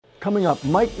Coming up,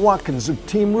 Mike Watkins of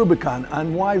Team Rubicon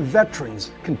on why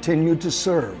veterans continue to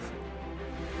serve.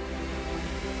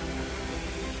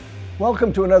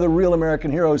 Welcome to another Real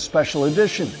American Heroes special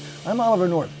edition. I'm Oliver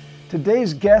North.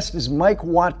 Today's guest is Mike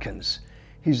Watkins.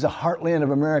 He's the heartland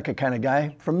of America kind of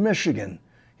guy from Michigan.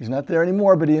 He's not there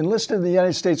anymore, but he enlisted in the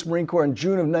United States Marine Corps in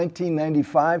June of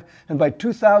 1995, and by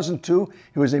 2002,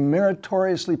 he was a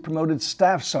meritoriously promoted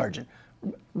staff sergeant,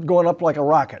 going up like a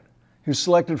rocket. He was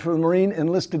selected for the Marine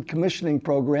Enlisted Commissioning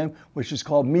Program, which is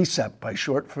called MECEP by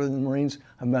short for the Marines.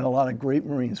 I've met a lot of great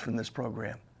Marines from this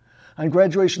program. On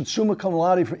graduation, summa cum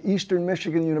laude from Eastern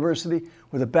Michigan University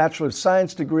with a Bachelor of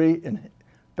Science degree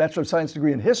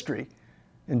in History.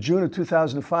 In June of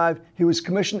 2005, he was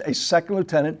commissioned a second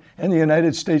lieutenant in the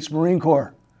United States Marine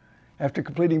Corps. After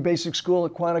completing basic school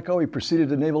at Quantico, he proceeded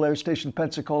to Naval Air Station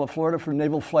Pensacola, Florida for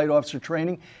Naval Flight Officer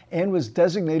training and was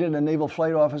designated a Naval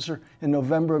Flight Officer in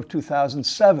November of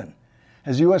 2007.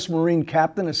 As U.S. Marine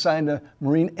Captain assigned to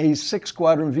Marine A6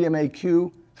 Squadron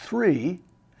VMAQ-3,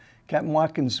 Captain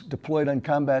Watkins deployed on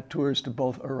combat tours to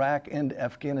both Iraq and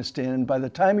Afghanistan, and by the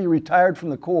time he retired from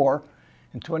the Corps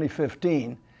in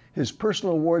 2015, his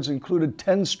personal awards included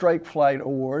 10 Strike Flight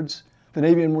Awards, the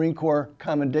Navy and Marine Corps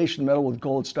Commendation Medal with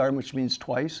Gold Star, which means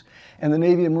twice, and the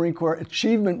Navy and Marine Corps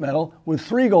Achievement Medal with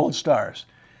 3 Gold Stars.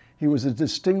 He was a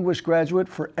distinguished graduate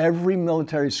for every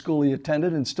military school he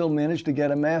attended and still managed to get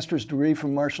a master's degree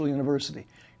from Marshall University.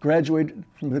 Graduated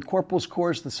from the Corporal's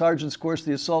course, the Sergeant's course,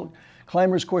 the Assault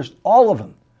Climber's course, all of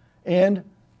them. And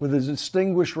with a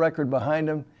distinguished record behind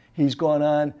him, he's gone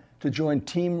on to join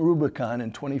Team Rubicon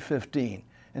in 2015.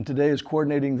 And today is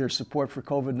coordinating their support for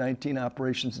COVID-19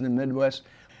 operations in the Midwest.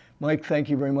 Mike, thank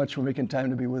you very much for making time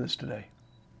to be with us today.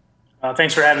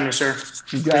 Thanks for having me, sir.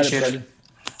 You got it, buddy.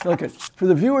 Okay, for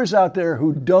the viewers out there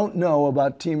who don't know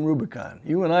about Team Rubicon,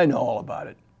 you and I know all about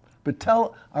it, but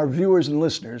tell our viewers and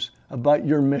listeners about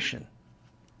your mission.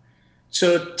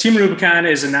 So Team Rubicon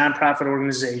is a nonprofit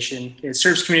organization. It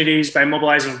serves communities by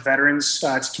mobilizing veterans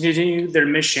to continue their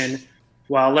mission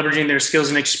while leveraging their skills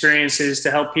and experiences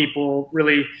to help people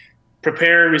really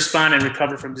prepare, respond, and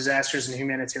recover from disasters and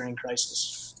humanitarian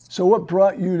crisis. So what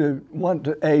brought you to want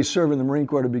to, A, serve in the Marine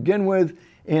Corps to begin with,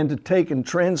 and to take and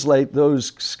translate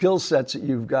those skill sets that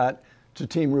you've got to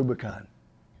Team Rubicon?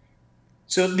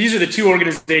 So these are the two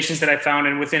organizations that I found,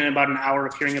 and within about an hour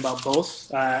of hearing about both,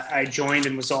 I joined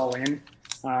and was all in.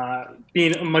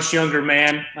 Being a much younger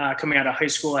man, coming out of high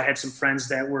school, I had some friends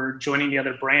that were joining the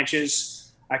other branches.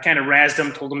 I kind of razzed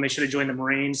them, told them they should have joined the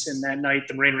Marines, and that night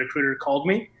the Marine recruiter called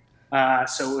me.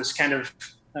 So it was kind of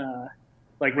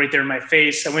like right there in my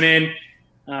face. I went in,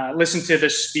 listened to the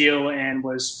spiel, and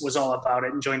was all about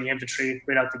it, and joined the infantry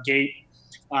right out the gate.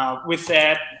 With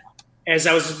that, as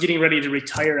I was getting ready to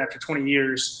retire after 20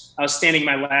 years, I was standing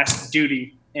my last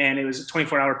duty, and it was a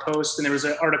 24-hour post, and there was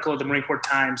an article at the Marine Corps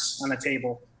Times on the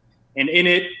table. And in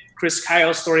it, Chris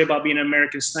Kyle's story about being an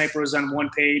American sniper was on one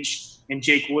page, and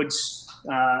Jake Wood's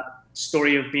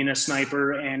story of being a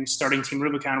sniper and starting Team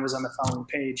Rubicon was on the following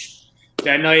page.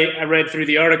 That night, I read through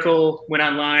the article, went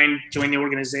online, joined the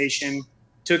organization,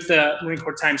 took the Marine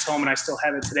Corps Times home, and I still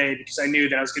have it today because I knew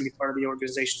that I was going to be part of the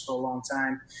organization for a long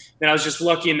time. Then I was just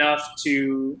lucky enough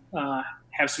to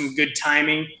have some good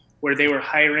timing where they were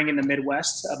hiring in the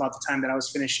Midwest about the time that I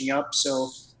was finishing up. So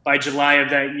by July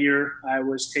of that year, I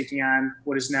was taking on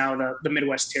what is now the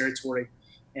Midwest territory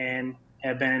and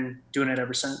have been doing it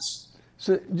ever since.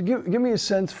 So give me a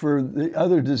sense for the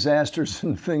other disasters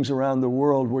and things around the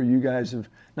world where you guys have,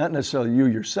 not necessarily you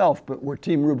yourself, but where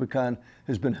Team Rubicon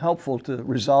has been helpful to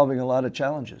resolving a lot of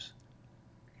challenges.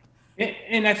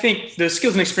 And I think the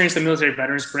skills and experience that military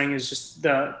veterans bring is just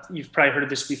you've probably heard of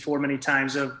this before many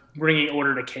times, of bringing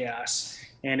order to chaos.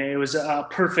 And it was a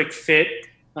perfect fit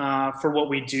for what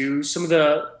we do. Some of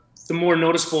the more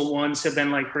noticeable ones have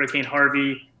been like Hurricane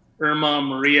Harvey, Irma,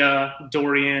 Maria,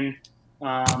 Dorian,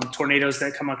 tornadoes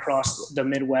that come across the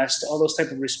Midwest, all those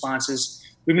type of responses.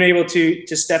 We've been able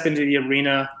to step into the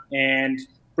arena and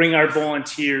bring our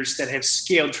volunteers that have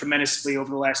scaled tremendously over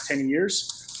the last 10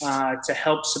 years to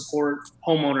help support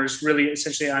homeowners really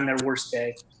essentially on their worst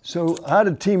day. So how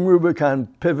did Team Rubicon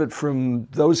pivot from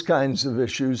those kinds of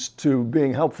issues to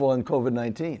being helpful in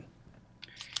COVID-19?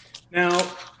 Now,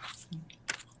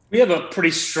 we have a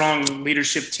pretty strong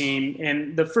leadership team,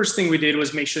 and the first thing we did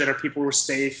was make sure that our people were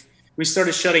safe. We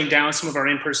started shutting down some of our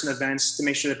in-person events to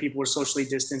make sure that people were socially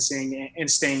distancing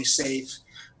and staying safe.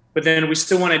 But then we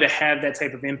still wanted to have that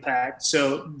type of impact.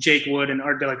 So Jake Wood and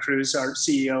Art De La Cruz, our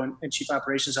CEO and Chief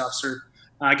Operations Officer,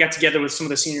 got together with some of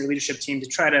the senior leadership team to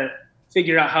try to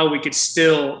figure out how we could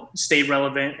still stay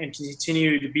relevant and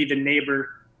continue to be the neighbor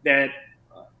that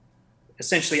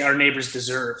essentially our neighbors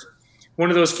deserve. One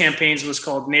of those campaigns was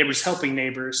called Neighbors Helping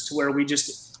Neighbors, to where we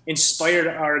just inspired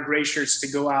our gray shirts to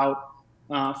go out,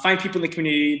 find people in the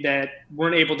community that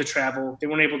weren't able to travel, they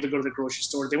weren't able to go to the grocery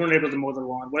store, they weren't able to mow their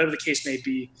lawn, whatever the case may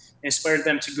be, and inspired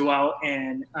them to go out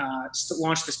and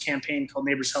launch this campaign called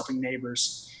Neighbors Helping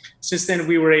Neighbors. Since then,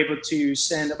 we were able to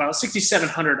send about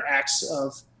 6,700 acts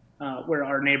of where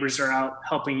our neighbors are out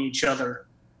helping each other.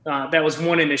 That was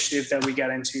one initiative that we got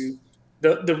into.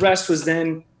 The rest was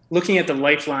then looking at the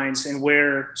lifelines and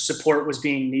where support was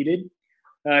being needed.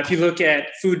 If you look at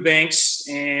food banks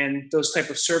and those type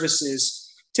of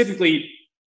services, typically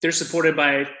they're supported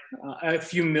by a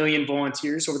few million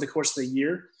volunteers over the course of the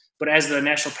year. But as the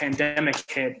national pandemic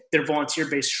hit, their volunteer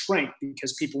base shrank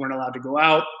because people weren't allowed to go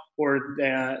out, or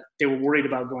they were worried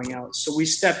about going out. So we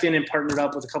stepped in and partnered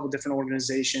up with a couple different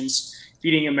organizations.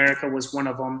 Feeding America was one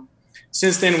of them.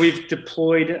 Since then, we've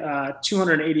deployed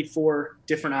 284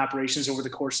 different operations over the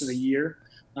course of the year.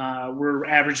 We're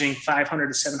averaging 500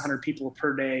 to 700 people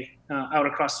per day out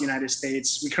across the United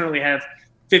States. We currently have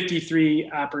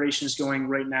 53 operations going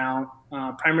right now,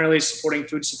 primarily supporting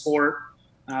food support.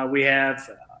 We have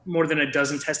more than a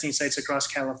dozen testing sites across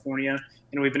California,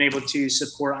 and we've been able to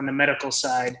support on the medical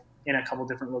side in a couple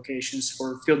different locations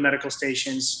for field medical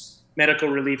stations, medical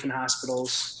relief in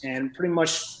hospitals, and pretty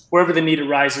much wherever the need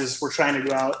arises, we're trying to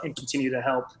go out and continue to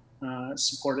help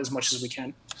support as much as we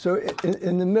can. So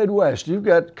in the Midwest, you've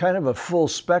got kind of a full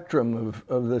spectrum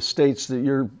of the states that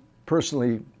you're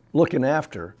personally looking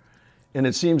after. And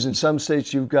it seems in some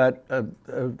states you've got a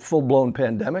full-blown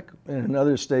pandemic, and in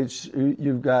other states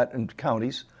you've got, and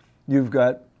counties, you've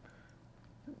got,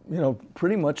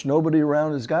 pretty much nobody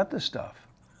around has got this stuff.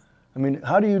 I mean,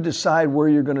 how do you decide where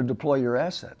you're going to deploy your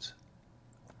assets?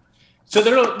 So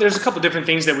there's a couple different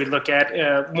things that we look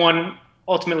at. One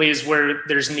ultimately is where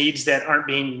there's needs that aren't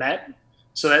being met.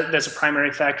 So that's a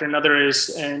primary factor. Another is,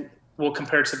 and we'll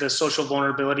compare it to the social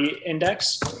vulnerability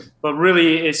index, but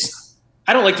really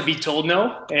I don't like to be told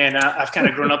no, and I've kind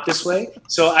of grown up this way.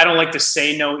 So I don't like to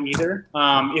say no either.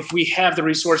 If we have the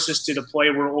resources to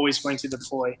deploy, we're always going to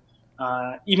deploy,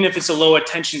 even if it's a low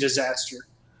attention disaster.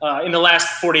 In the last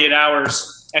 48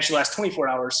 hours, actually last 24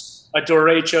 hours, a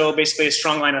derecho, basically a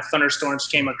strong line of thunderstorms,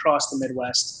 came across the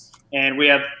Midwest. And we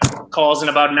have calls in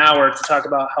about an hour to talk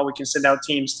about how we can send out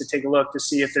teams to take a look to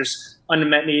see if there's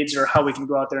unmet needs or how we can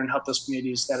go out there and help those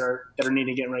communities that are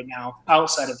needing it right now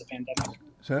outside of the pandemic.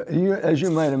 So as you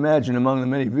might imagine, among the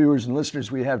many viewers and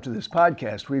listeners we have to this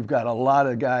podcast, we've got a lot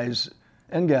of guys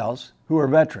and gals who are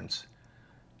veterans.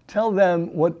 Tell them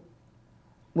what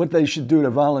they should do to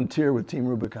volunteer with Team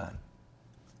Rubicon.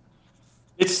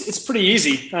 It's pretty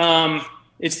easy.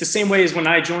 It's the same way as when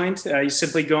I joined. You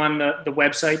simply go on the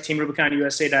website,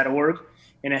 teamrubiconusa.org,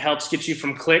 and it helps get you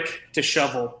from click to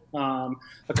shovel.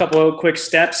 A couple of quick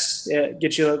steps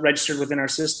get you registered within our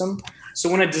system. So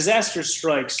when a disaster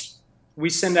strikes, we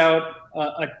send out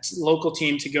a local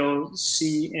team to go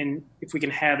see and if we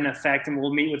can have an effect, and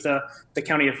we'll meet with the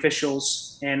county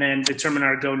officials and then determine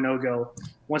our go, no-go.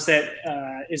 Once that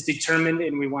is determined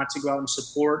and we want to go out and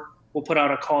support, we'll put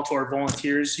out a call to our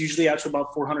volunteers, usually out to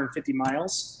about 450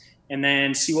 miles, and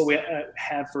then see what we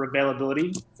have for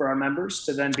availability for our members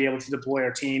to then be able to deploy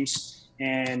our teams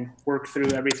and work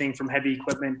through everything from heavy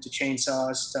equipment to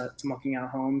chainsaws to mucking out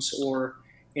homes, or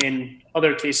in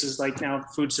other cases like now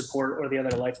food support or the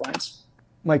other lifelines.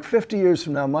 Mike, 50 years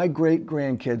from now, my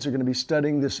great-grandkids are going to be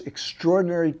studying this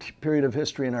extraordinary period of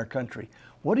history in our country.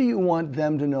 What do you want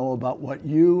them to know about what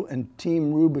you and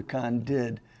Team Rubicon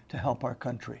did to help our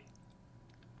country?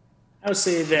 I would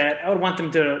say that I would want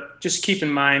them to just keep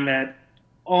in mind that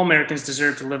all Americans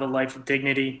deserve to live a life of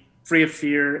dignity, free of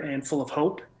fear and full of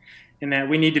hope, and that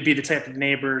we need to be the type of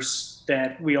neighbors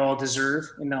that we all deserve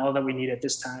and all that we need at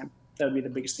this time. That would be the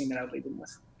biggest thing that I would leave them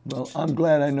with. Well, I'm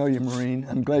glad I know you, Marine.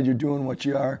 I'm glad you're doing what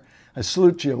you are. I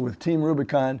salute you with Team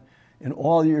Rubicon and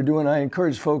all you're doing. I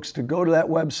encourage folks to go to that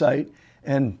website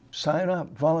and sign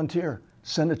up, volunteer,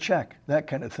 send a check, that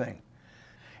kind of thing.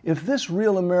 If this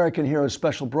Real American Heroes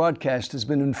special broadcast has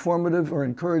been informative or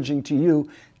encouraging to you,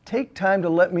 take time to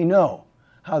let me know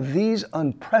how these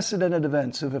unprecedented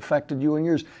events have affected you and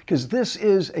yours, because this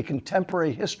is a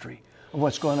contemporary history of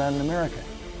what's going on in America,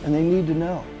 and they need to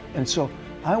know. And so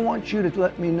I want you to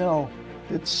let me know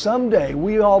that someday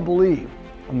we all believe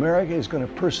America is going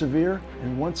to persevere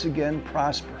and once again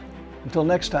prosper. Until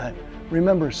next time,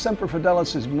 remember, Semper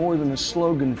Fidelis is more than a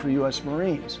slogan for U.S.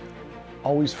 Marines.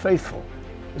 Always faithful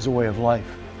is a way of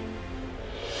life.